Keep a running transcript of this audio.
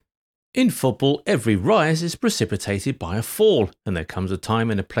In football, every rise is precipitated by a fall, and there comes a time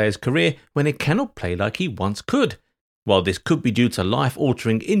in a player's career when he cannot play like he once could. While this could be due to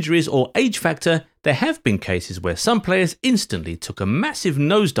life-altering injuries or age factor, there have been cases where some players instantly took a massive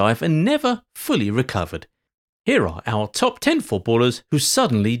nosedive and never fully recovered. Here are our top 10 footballers who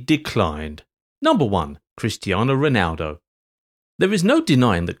suddenly declined. Number 1. Cristiano Ronaldo. There is no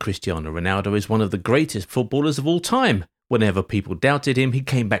denying that Cristiano Ronaldo is one of the greatest footballers of all time. Whenever people doubted him, he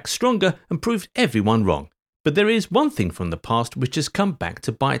came back stronger and proved everyone wrong. But there is one thing from the past which has come back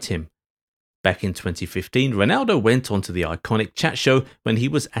to bite him. Back in 2015, Ronaldo went onto the iconic chat show when he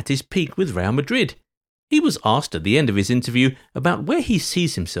was at his peak with Real Madrid. He was asked at the end of his interview about where he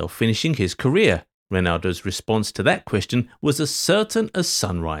sees himself finishing his career. Ronaldo's response to that question was as certain as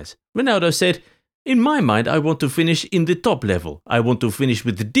sunrise. Ronaldo said, "In my mind, I want to finish in the top level. I want to finish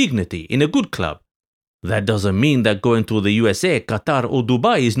with dignity in a good club. That doesn't mean that going to the USA, Qatar or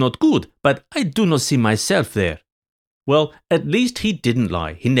Dubai is not good, but I do not see myself there." Well, at least he didn't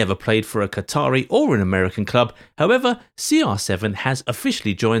lie. He never played for a Qatari or an American club. However, CR7 has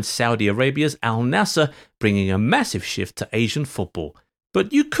officially joined Saudi Arabia's Al Nassr, bringing a massive shift to Asian football.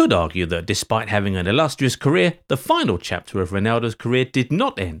 But you could argue that despite having an illustrious career, the final chapter of Ronaldo's career did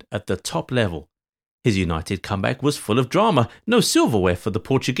not end at the top level. His United comeback was full of drama, no silverware for the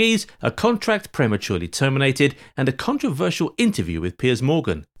Portuguese, a contract prematurely terminated, and a controversial interview with Piers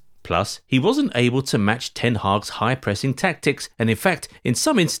Morgan. Plus, he wasn't able to match Ten Hag's high-pressing tactics, and in fact, in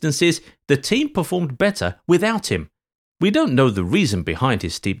some instances, the team performed better without him. We don't know the reason behind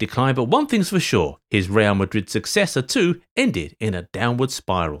his steep decline, but one thing's for sure, his Real Madrid successor too ended in a downward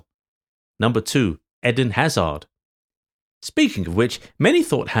spiral. Number 2. Eden Hazard. Speaking of which, many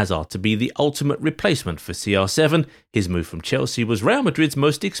thought Hazard to be the ultimate replacement for CR7. His move from Chelsea was Real Madrid's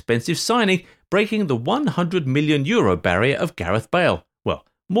most expensive signing, breaking the €100 million barrier of Gareth Bale. Well,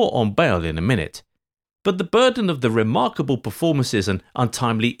 more on Bale in a minute. But the burden of the remarkable performances and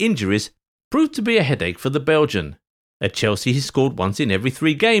untimely injuries proved to be a headache for the Belgian. At Chelsea, he scored once in every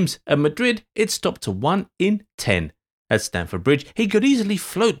 3 games. At Madrid, it stopped to 1 in 10. At Stamford Bridge, he could easily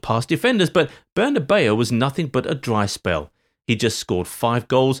float past defenders, but Bernabeu was nothing but a dry spell. He just scored 5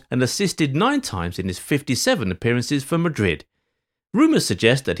 goals and assisted 9 times in his 57 appearances for Madrid. Rumours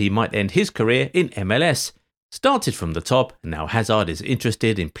suggest that he might end his career in MLS. Started from the top, and now Hazard is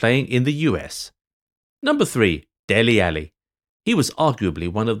interested in playing in the US. Number 3. Dele Alli. He was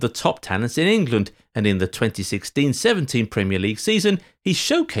arguably one of the top talents in England, and in the 2016-17 Premier League season, he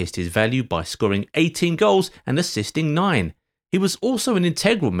showcased his value by scoring 18 goals and assisting 9. He was also an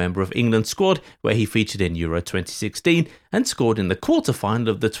integral member of England's squad, where he featured in Euro 2016 and scored in the quarter-final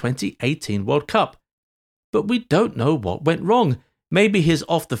of the 2018 World Cup. But we don't know what went wrong. Maybe his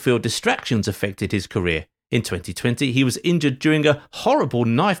off-the-field distractions affected his career. In 2020, he was injured during a horrible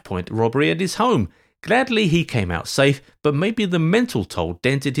knife-point robbery at his home. Gladly he came out safe, but maybe the mental toll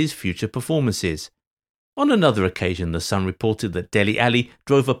dented his future performances. On another occasion, The Sun reported that Dele Alli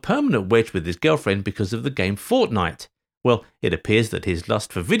drove a permanent wedge with his girlfriend because of the game Fortnite. Well, it appears that his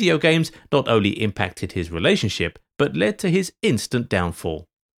lust for video games not only impacted his relationship, but led to his instant downfall.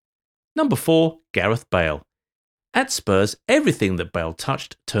 Number 4. Gareth Bale. At Spurs, everything that Bale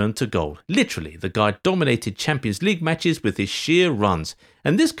touched turned to gold. Literally, the guy dominated Champions League matches with his sheer runs,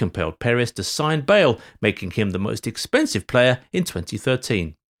 and this compelled Perez to sign Bale, making him the most expensive player in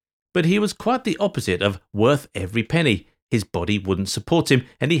 2013. But he was quite the opposite of worth every penny. His body wouldn't support him,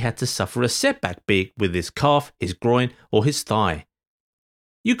 and he had to suffer a setback, be it with his calf, his groin, or his thigh.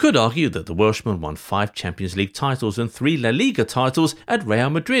 You could argue that the Welshman won 5 Champions League titles and 3 La Liga titles at Real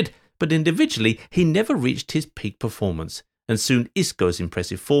Madrid, but individually he never reached his peak performance, and soon Isco's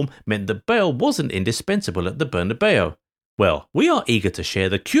impressive form meant that Bale wasn't indispensable at the Bernabeu. Well, we are eager to share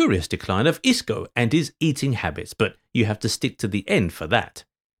the curious decline of Isco and his eating habits, but you have to stick to the end for that.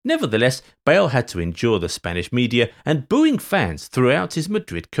 Nevertheless, Bale had to endure the Spanish media and booing fans throughout his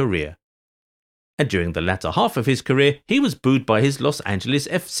Madrid career. And during the latter half of his career, he was booed by his Los Angeles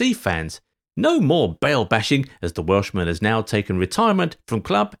FC fans. No more Bale bashing, as the Welshman has now taken retirement from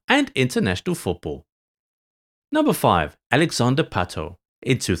club and international football. Number 5. Alexander Pato.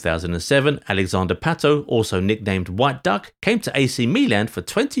 In 2007, Alexander Pato, also nicknamed White Duck, came to AC Milan for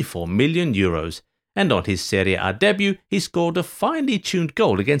 €24 million. And on his Serie A debut, he scored a finely tuned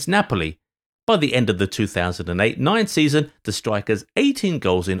goal against Napoli. By the end of the 2008-09 season, the striker's 18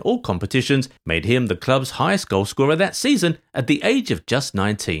 goals in all competitions made him the club's highest goalscorer that season at the age of just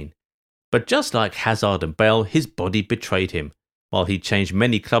 19. But just like Hazard and Bale, his body betrayed him. While he changed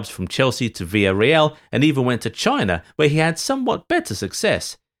many clubs from Chelsea to Villarreal and even went to China, where he had somewhat better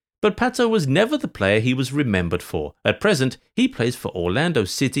success, But Pato was never the player he was remembered for. At present, he plays for Orlando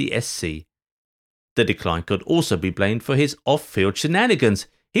City SC. The decline could also be blamed for his off-field shenanigans.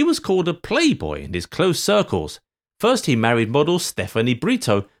 He was called a playboy in his close circles. First, he married model Stephanie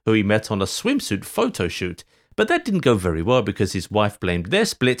Brito, who he met on a swimsuit photo shoot. But that didn't go very well because his wife blamed their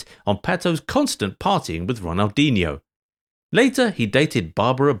split on Pato's constant partying with Ronaldinho. Later, he dated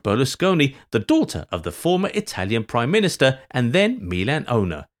Barbara Berlusconi, the daughter of the former Italian Prime Minister and then Milan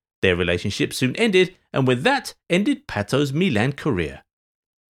owner. Their relationship soon ended, and with that ended Pato's Milan career.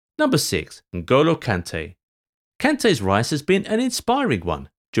 Number 6. N'Golo Kante. Kante's rise has been an inspiring one.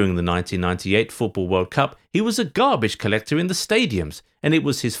 During the 1998 Football World Cup, he was a garbage collector in the stadiums, and it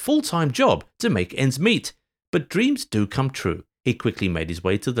was his full-time job to make ends meet. But dreams do come true. He quickly made his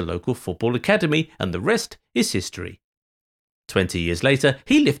way to the local football academy, and the rest is history. 20 years later,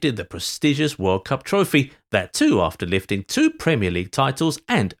 he lifted the prestigious World Cup trophy, that too after lifting 2 Premier League titles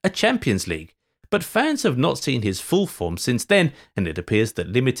and a Champions League. But fans have not seen his full form since then, and it appears that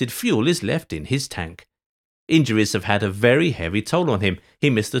limited fuel is left in his tank. Injuries have had a very heavy toll on him. He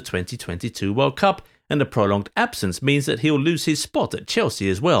missed the 2022 World Cup, and a prolonged absence means that he'll lose his spot at Chelsea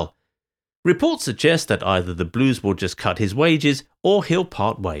as well. Reports suggest that either the Blues will just cut his wages or he'll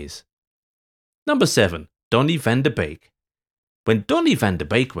part ways. Number 7. Donny van de Beek. When Donny van de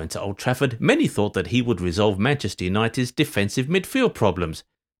Beek went to Old Trafford, many thought that he would resolve Manchester United's defensive midfield problems,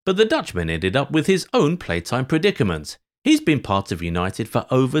 but the Dutchman ended up with his own playtime predicaments. He's been part of United for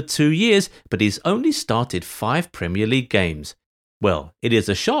over 2 years, but he's only started 5 Premier League games. Well, it is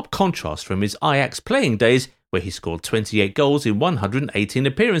a sharp contrast from his Ajax playing days, where he scored 28 goals in 118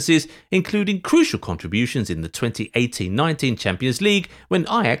 appearances, including crucial contributions in the 2018-19 Champions League when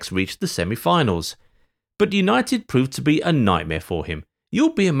Ajax reached the semi-finals. But United proved to be a nightmare for him.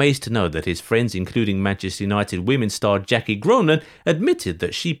 You'll be amazed to know that his friends, including Manchester United women's star Jackie Groenen, admitted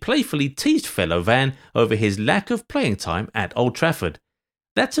that she playfully teased fellow Van over his lack of playing time at Old Trafford.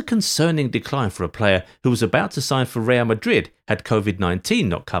 That's a concerning decline for a player who was about to sign for Real Madrid had COVID-19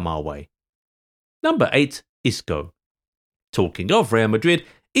 not come our way. Number 8. Isco. Talking of Real Madrid,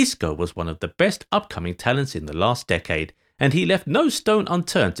 Isco was one of the best upcoming talents in the last decade, and he left no stone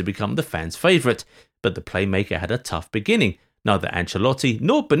unturned to become the fans' favourite. But the playmaker had a tough beginning. Neither Ancelotti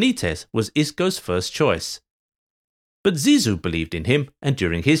nor Benitez was Isco's first choice. But Zizou believed in him, and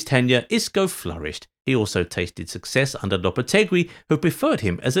during his tenure, Isco flourished. He also tasted success under Lopetegui, who preferred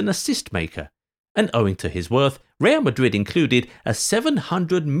him as an assist maker. And owing to his worth, Real Madrid included a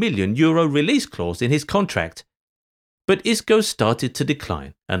 €700 million release clause in his contract. But Isco started to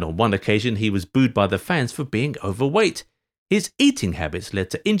decline, and on one occasion he was booed by the fans for being overweight. His eating habits led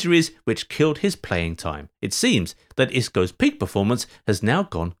to injuries which killed his playing time. It seems that Isco's peak performance has now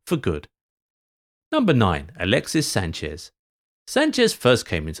gone for good. Number 9. Alexis Sanchez. Sanchez first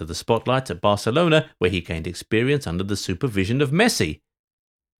came into the spotlight at Barcelona, where he gained experience under the supervision of Messi.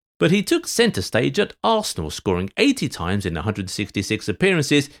 But he took centre stage at Arsenal, scoring 80 times in 166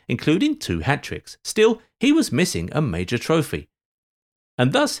 appearances, including 2 hat-tricks. Still, he was missing a major trophy.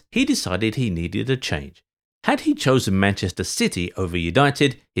 And thus, he decided he needed a change. Had he chosen Manchester City over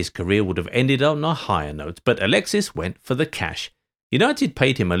United, his career would have ended on a higher note, but Alexis went for the cash. United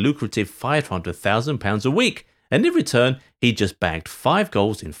paid him a lucrative £500,000 a week, and in return, he just bagged 5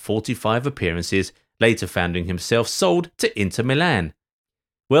 goals in 45 appearances, later finding himself sold to Inter Milan.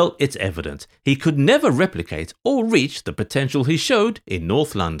 Well, it's evident he could never replicate or reach the potential he showed in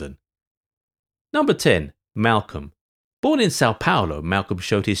North London. Number 10. Malcolm. Born in Sao Paulo, Malcolm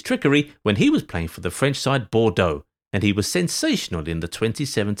showed his trickery when he was playing for the French side Bordeaux, and he was sensational in the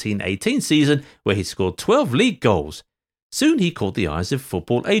 2017-18 season where he scored 12 league goals. Soon he caught the eyes of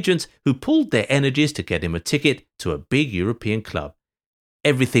football agents who pooled their energies to get him a ticket to a big European club.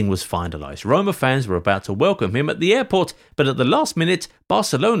 Everything was finalised. Roma fans were about to welcome him at the airport, but at the last minute,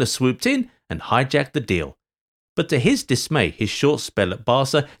 Barcelona swooped in and hijacked the deal. But to his dismay, his short spell at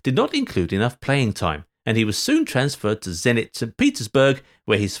Barca did not include enough playing time, and he was soon transferred to Zenit St. Petersburg,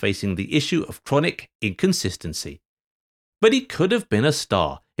 where he's facing the issue of chronic inconsistency. But he could have been a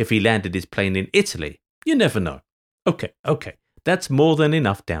star if he landed his plane in Italy. You never know. Okay, that's more than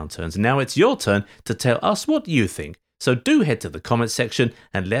enough downturns. Now it's your turn to tell us what you think, so do head to the comment section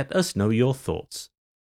and let us know your thoughts.